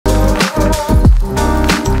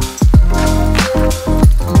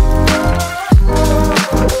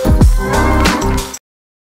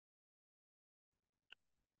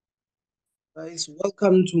Guys,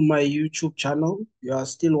 welcome to my YouTube channel. You are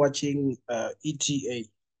still watching ETA.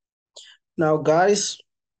 Now, guys,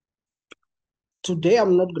 today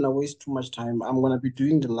I'm not going to waste too much time. I'm going to be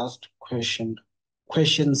doing the last question,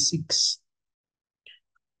 question 6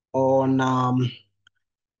 on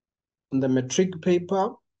the metric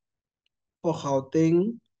paper for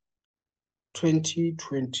Gauteng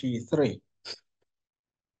 2023.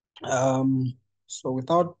 So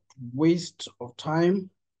without waste of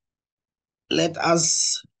time, let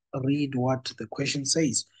us read what the question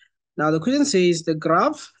says. Now, the question says the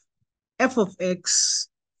graph f of x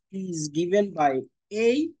is given by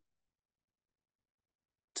a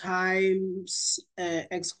times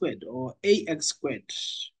x squared or ax squared.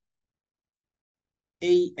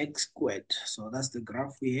 Ax squared. So that's the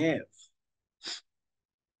graph we have.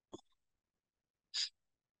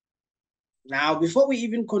 Now, before we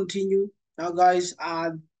even continue, now guys,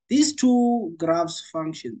 are these two graphs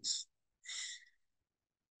functions?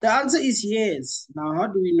 The answer is yes. Now, how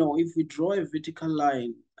do we know? If we draw a vertical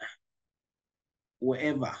line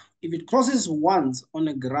wherever, if it crosses once on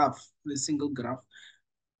a graph, a single graph,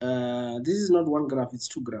 this is not one graph, it's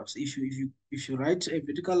two graphs. If you write a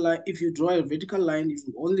vertical line, if you draw a vertical line, it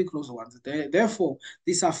will only cross once. Therefore,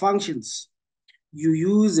 these are functions. You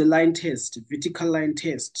use a line test, vertical line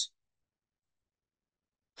test.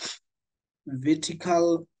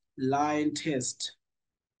 Vertical line test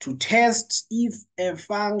to test if a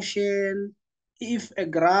function, if a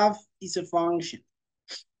graph is a function.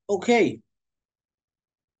 Okay.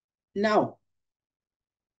 Now,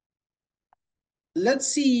 let's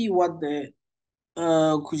see what the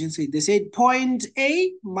question say. They said point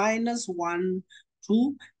A minus 1,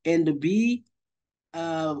 2, and B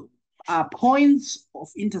are points of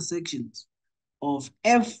intersections of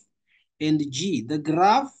F and G. The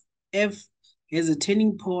graph F has a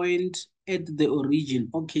turning point at the origin.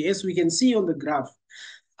 Okay, as we can see on the graph,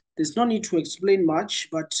 there's no need to explain much,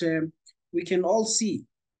 but we can all see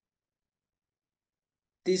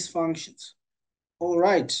these functions. All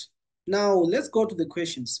right, now let's go to the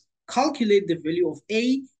questions. Calculate the value of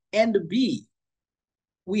A and B.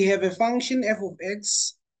 We have a function f of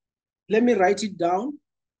x. Let me write it down.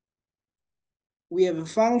 We have a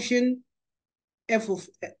function f of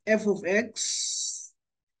x.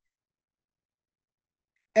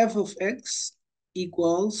 F of x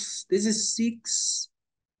equals, this is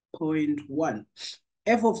 6.1.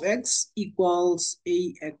 F of x equals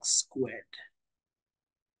ax squared.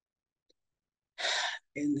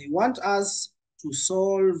 And they want us to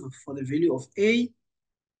solve for the value of A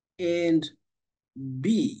and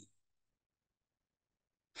B.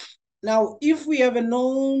 Now, if we have a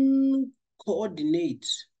known coordinate,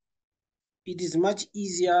 it is much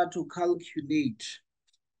easier to calculate.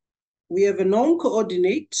 We have a known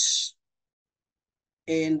coordinate,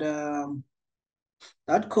 and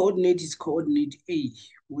that coordinate is coordinate A,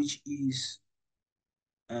 which is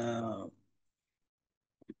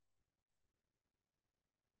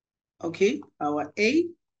okay, our A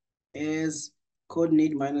is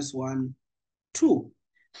coordinate -1, 2.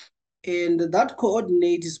 And that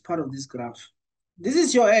coordinate is part of this graph. This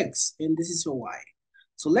is your x and this is your y.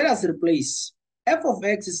 So let us replace. F of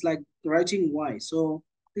x is like writing y. So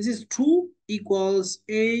this is 2 equals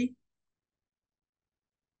A.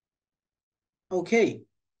 Okay.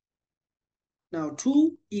 Now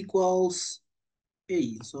 2 equals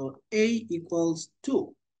A. So A equals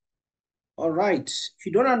 2. All right. If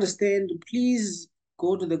you don't understand, please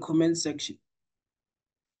go to the comment section.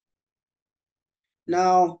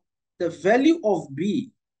 Now, the value of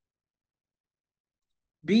B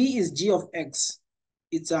is g of x.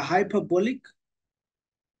 It's a hyperbolic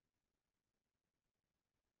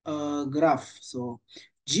graph. So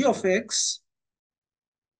g of x,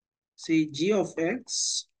 say g of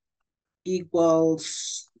x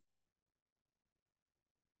equals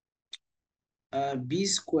b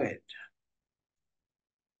squared.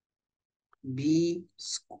 B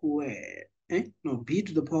squared. No, b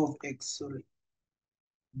to the power of x, sorry.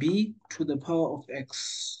 B to the power of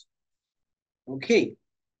x. Okay.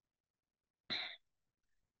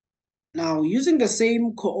 Now, using the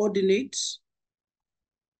same coordinate,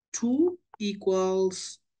 2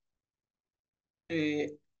 equals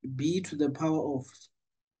b to the power of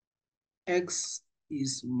x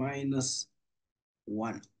is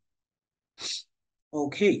 -1.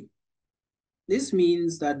 Okay. This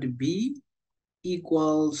means that b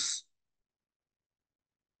equals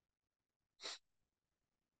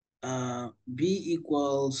b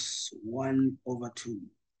equals 1/2.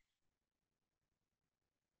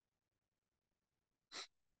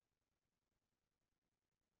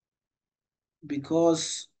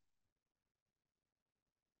 Because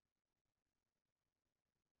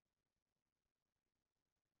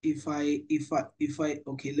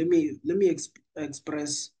okay, let me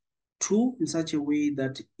express 2 in such a way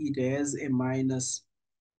that it has a minus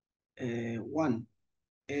 1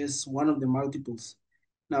 as one of the multiples.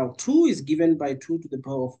 Now 2 is given by 2 to the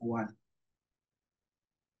power of 1.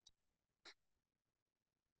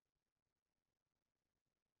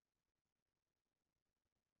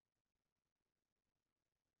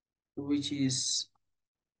 Which is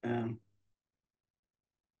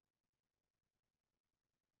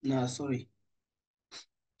no, sorry.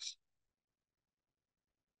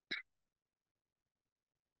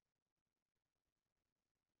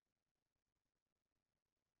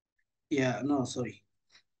 Yeah, no, sorry.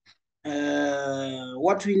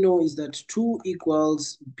 What we know is that 2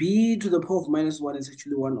 equals b to the power of minus 1 is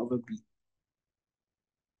actually 1 over b.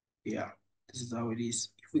 Yeah, this is how it is.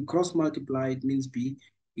 If we cross multiply, it means b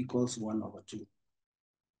equals 1 over 2.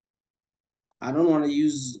 I don't want to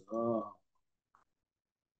use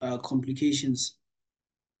complications.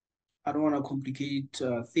 I don't want to complicate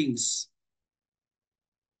things.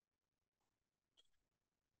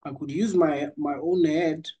 I could use my own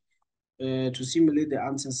head to simulate the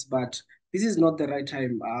answers, but this is not the right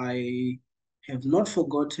time. I have not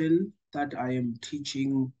forgotten that I am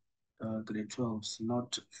teaching grade 12s,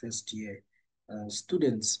 not first year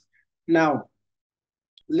students. Now,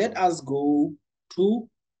 let us go to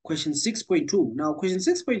question 6.2. Now, question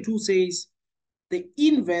 6.2 says the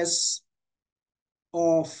inverse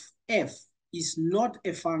of f is not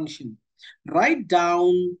a function. Write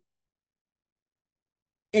down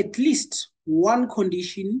at least one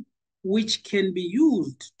condition which can be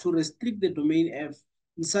used to restrict the domain f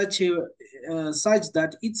in such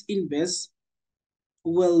that its inverse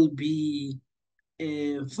will be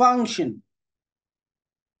a function.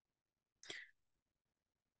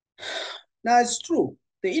 Now it's true.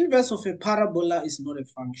 The inverse of a parabola is not a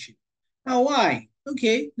function. Now why?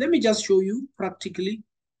 Okay, let me just show you practically.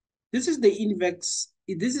 This is the inverse.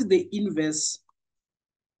 This is the inverse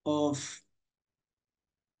of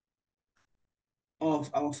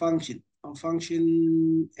our function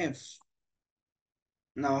f.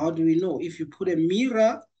 Now, how do we know? If you put a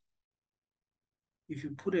mirror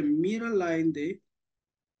line there,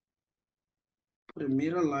 put a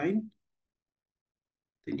mirror line,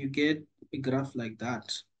 then you get a graph like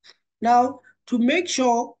that. Now, to make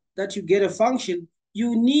sure that you get a function,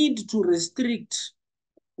 you need to restrict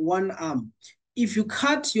one arm. If you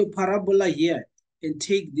cut your parabola here and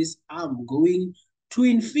take this arm going to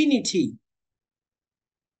infinity,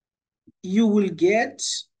 you will get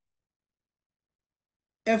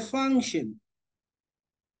a function.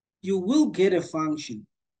 You will get a function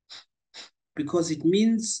because it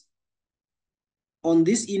means on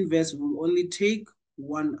this inverse, we'll only take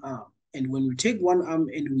one arm. And when we take one arm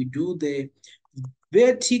and we do the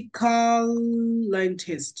vertical line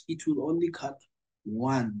test, it will only cut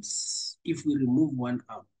once if we remove one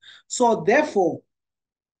arm. So therefore,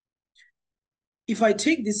 if I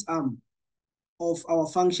take this arm of our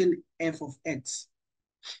function f of x,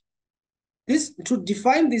 to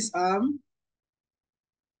define this arm,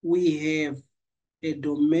 we have a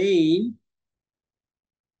domain.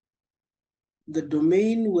 The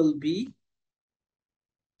domain will be,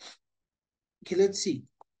 okay, let's see,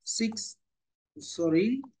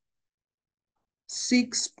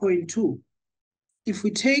 6.2. If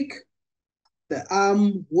we take the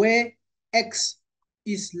arm where x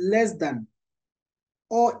is less than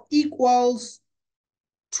or equals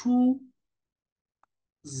to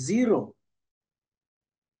 0,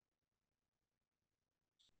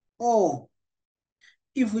 or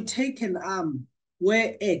if we take an arm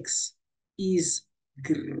where x is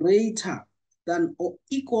greater than or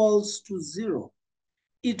equals to 0,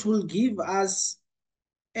 it will give us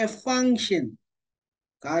a function.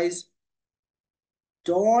 Guys,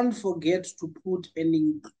 don't forget to put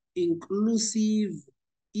an inclusive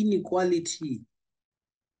inequality.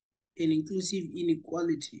 An inclusive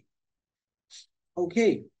inequality.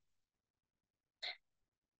 Okay.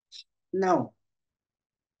 Now,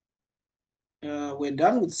 we're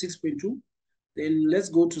done with 6.2. Then let's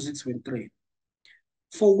go to 6.3.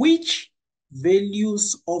 For which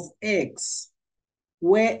values of x,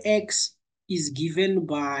 where x is given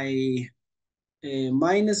by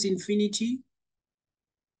minus infinity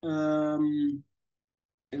and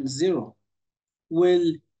 0,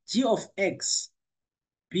 will g of x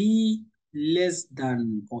be less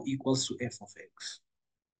than or equals to f of x?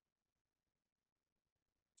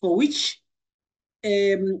 For which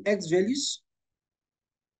x values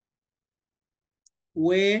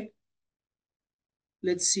where,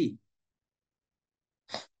 let's see,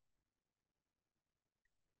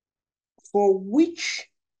 for which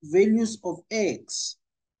values of x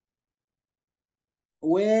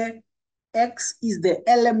where x is the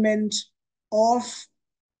element of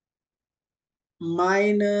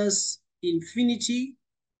minus infinity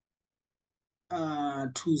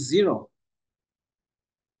to 0.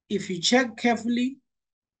 If you check carefully,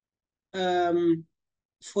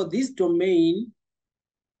 for this domain,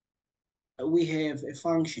 we have a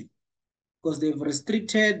function because they've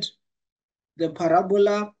restricted the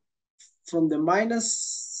parabola from the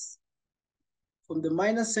minus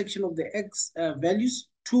section of the x values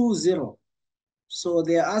to 0. So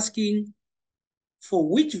they're asking for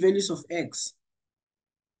which values of x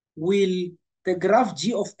will the graph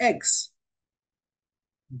g of x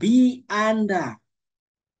be under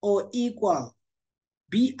or equal,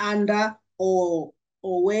 be under or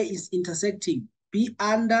where it's intersecting, be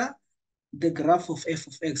under the graph of f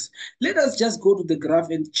of x. Let us just go to the graph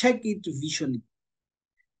and check it visually.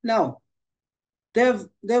 Now, they've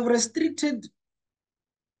restricted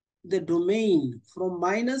the domain from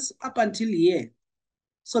minus up until here.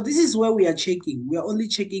 So this is where we are checking. We are only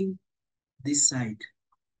checking this side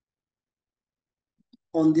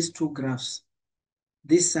on these two graphs.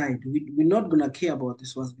 This side, we're not going to care about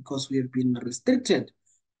this one because we have been restricted.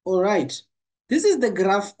 All right. This is the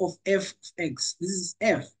graph of f of x. This is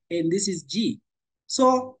f and this is g.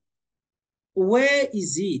 So where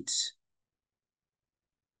is it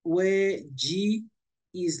where g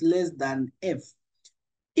is less than f?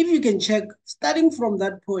 If you can check, starting from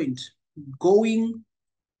that point, going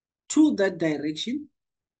to that direction,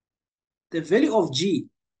 the value of g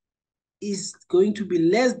is going to be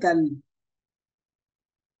less than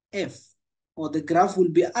f, or the graph will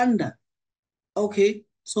be under. Okay,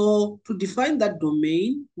 so to define that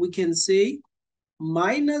domain, we can say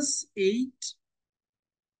minus 8,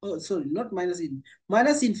 oh, sorry, not minus 8,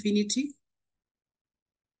 minus infinity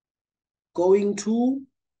going to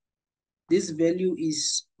this value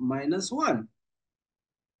is minus 1.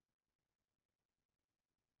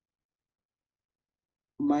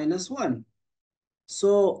 Minus 1.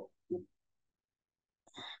 So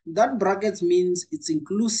that bracket means it's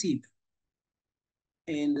inclusive.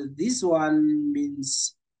 And this one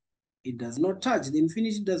means it does not touch. The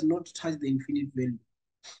infinity does not touch the infinite value.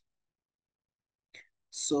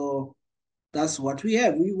 So that's what we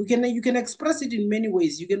have. You can express it in many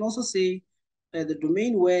ways. You can also say the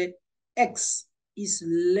domain where x is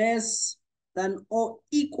less than or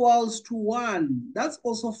equals to 1. That's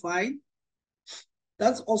also fine.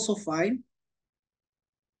 That's also fine.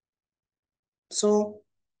 So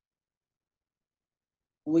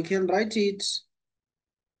we can write it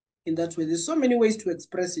in that way. There's so many ways to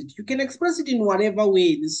express it. You can express it in whatever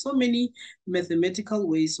way. There's so many mathematical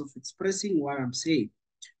ways of expressing what I'm saying.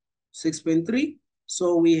 6.3.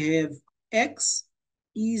 So we have x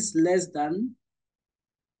is less than,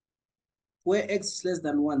 where x is less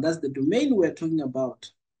than 1. That's the domain we're talking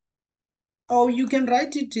about. Or you can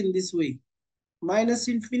write it in this way. Minus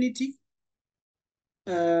infinity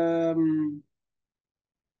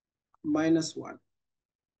minus 1.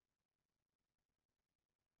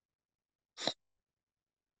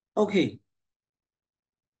 Okay.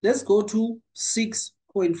 Let's go to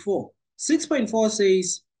 6.4. 6.4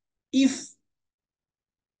 says if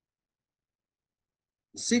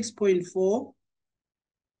 6.4,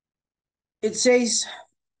 it says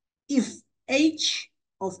if h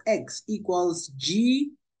of x equals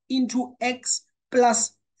g into x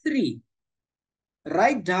plus 3,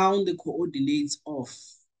 write down the coordinates of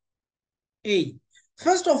A.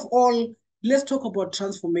 First of all, let's talk about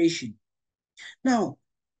transformation. Now,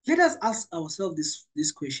 let us ask ourselves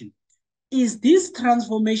this question. Is this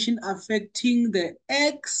transformation affecting the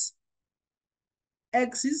x-axis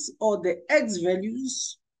or the x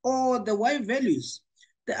values or the y values?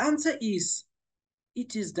 The answer is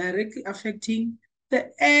it is directly affecting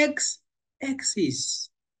the x-axis.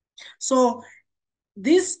 So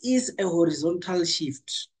this is a horizontal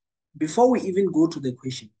shift. Before we even go to the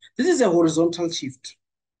question, this is a horizontal shift.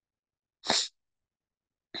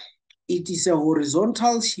 It is a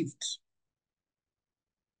horizontal shift.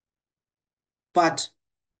 But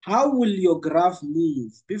how will your graph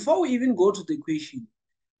move? Before we even go to the question,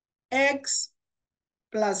 x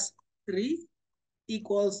plus 3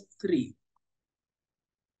 equals 3.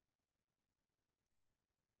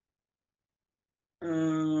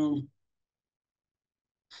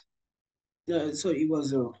 So it was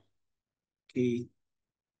 0. Okay.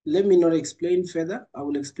 Let me not explain further. I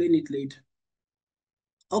will explain it later.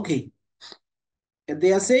 Okay.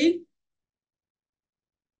 They are saying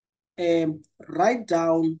write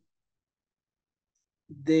down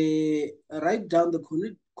the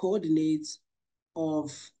coordinates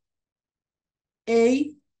of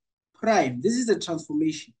A prime. This is a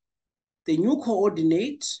transformation. the new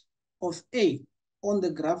coordinate of A on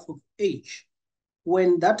the graph of H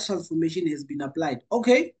when that transformation has been applied.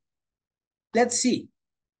 Okay, let's see.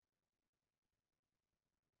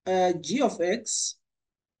 G of x,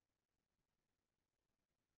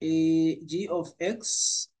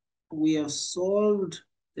 we have solved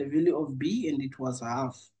the value of B and it was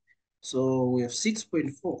half. So we have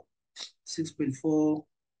 6.4, 6.4,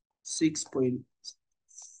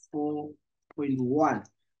 6.4.1.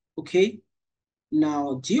 Okay,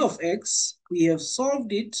 now G of x, we have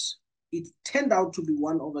solved it. It turned out to be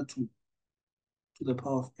 1 over 2 to the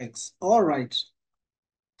power of x. All right.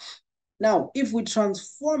 Now, if we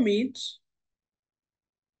transform it,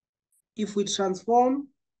 if we transform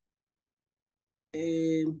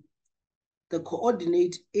the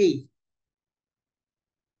coordinate A,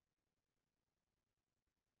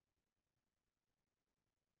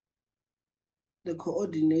 the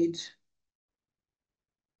coordinate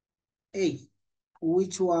A,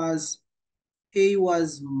 which was A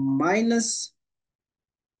was minus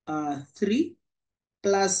 3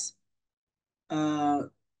 plus 2.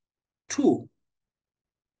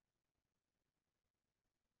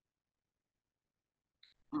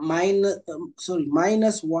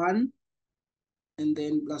 Minus 1 and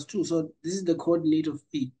then plus 2. So this is the coordinate of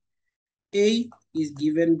A. A is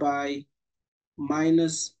given by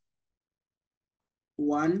minus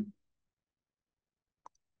 1,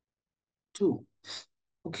 2.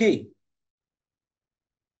 Okay.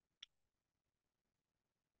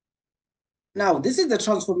 Now, this is the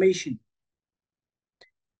transformation.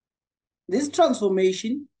 This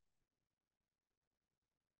transformation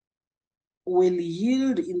will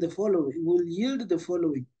yield the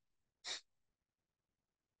following.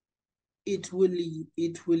 It will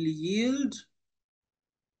yield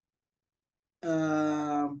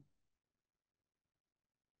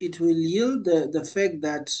the fact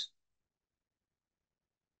that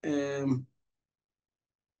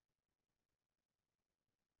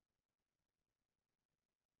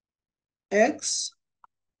x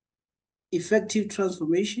effective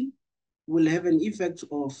transformation will have an effect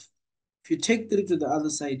of, if you take 3 to the other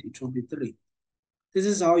side, it will be 3. This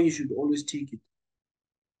is how you should always take it.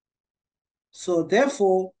 So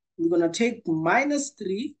therefore, we're going to take minus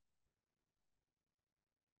 3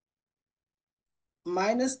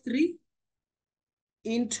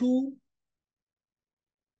 into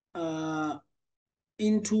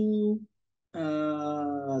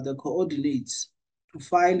the coordinates to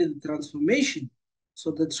find the transformation.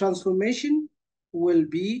 So the transformation will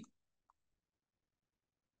be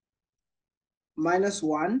minus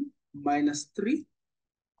 1 minus 3,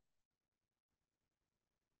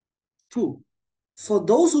 2. For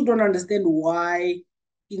those who don't understand why,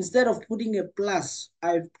 instead of putting a plus,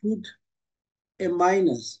 I've put a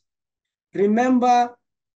minus. Remember,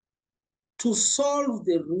 to solve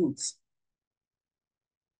the roots,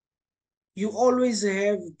 you always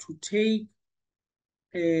have to take,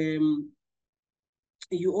 take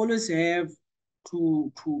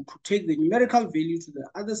the numerical value to the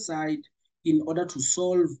other side in order to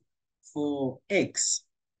solve for x.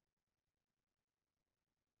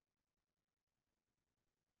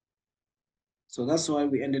 So that's why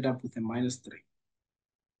we ended up with a minus 3.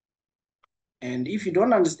 And if you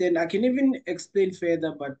don't understand, I can even explain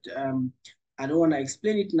further, but I don't want to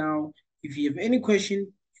explain it now. If you have any question,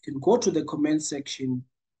 you can go to the comment section.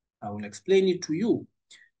 I will explain it to you.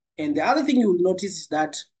 And the other thing you will notice is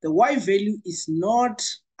that the y value is not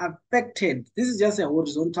affected. This is just a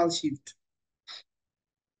horizontal shift.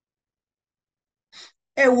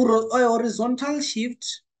 A horizontal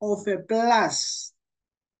shift of a plus.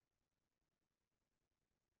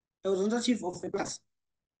 A horizontal shift of a plus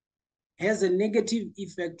has a negative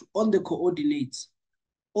effect on the coordinates.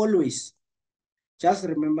 Always. Just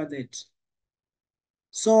remember that.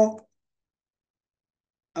 So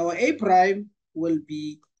our A prime will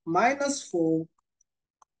be minus 4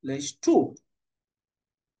 slash 2.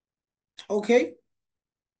 Okay.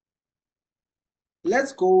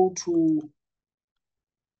 Let's go to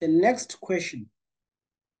the next question.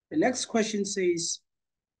 The next question says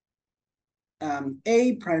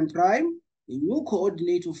A prime prime, the new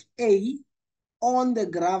coordinate of A on the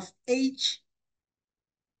graph H,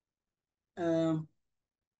 on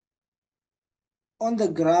the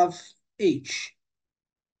graph H,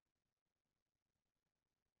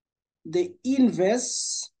 the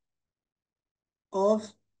inverse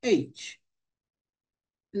of H.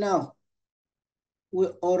 Now, we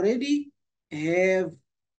already have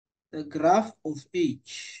the graph of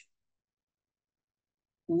H,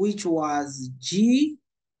 which was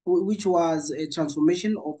a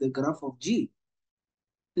transformation of the graph of G.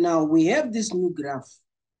 Now we have this new graph.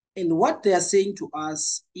 And what they are saying to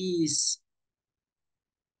us is,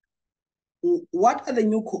 what are the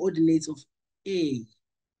new coordinates of A?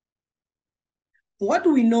 What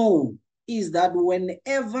we know is that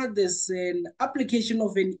whenever there's an application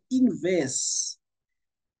of an inverse,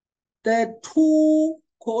 the two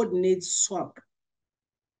coordinates swap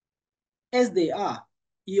as they are.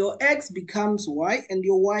 Your x becomes y and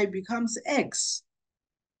your y becomes x.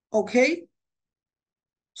 Okay?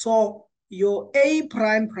 So your A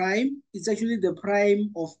prime prime is actually the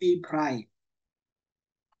prime of A prime.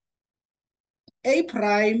 A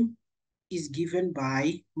prime is given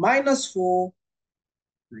by -4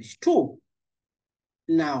 is 2.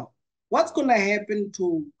 Now, what's going to happen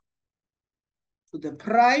to the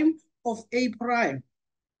prime of A prime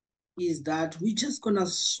is that we're just going to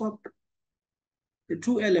swap the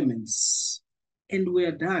two elements and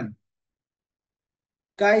we're done.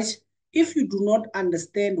 Guys, if you do not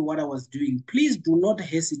understand what I was doing, please do not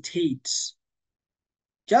hesitate.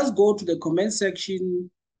 Just go to the comment section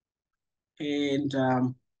and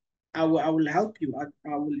I will help you.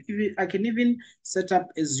 I can even set up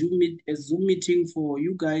a Zoom meeting for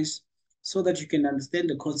you guys so that you can understand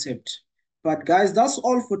the concept. But guys, that's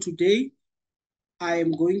all for today. I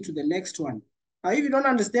am going to the next one. If you don't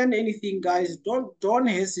understand anything, guys, don't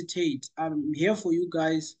hesitate. I'm here for you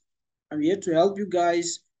guys. I'm here to help you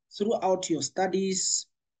guys throughout your studies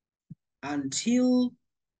until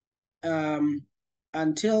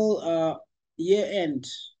year end.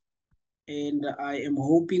 And I am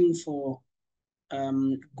hoping for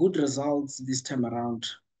good results this time around.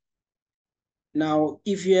 Now,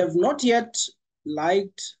 if you have not yet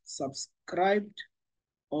liked, subscribed,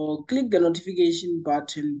 or click the notification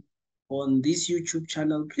button on this YouTube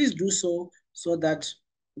channel, please do so that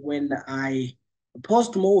when I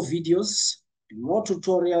post more videos, more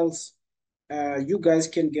tutorials, you guys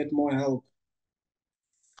can get more help.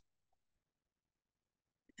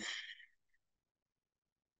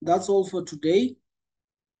 That's all for today.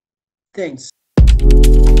 Thanks.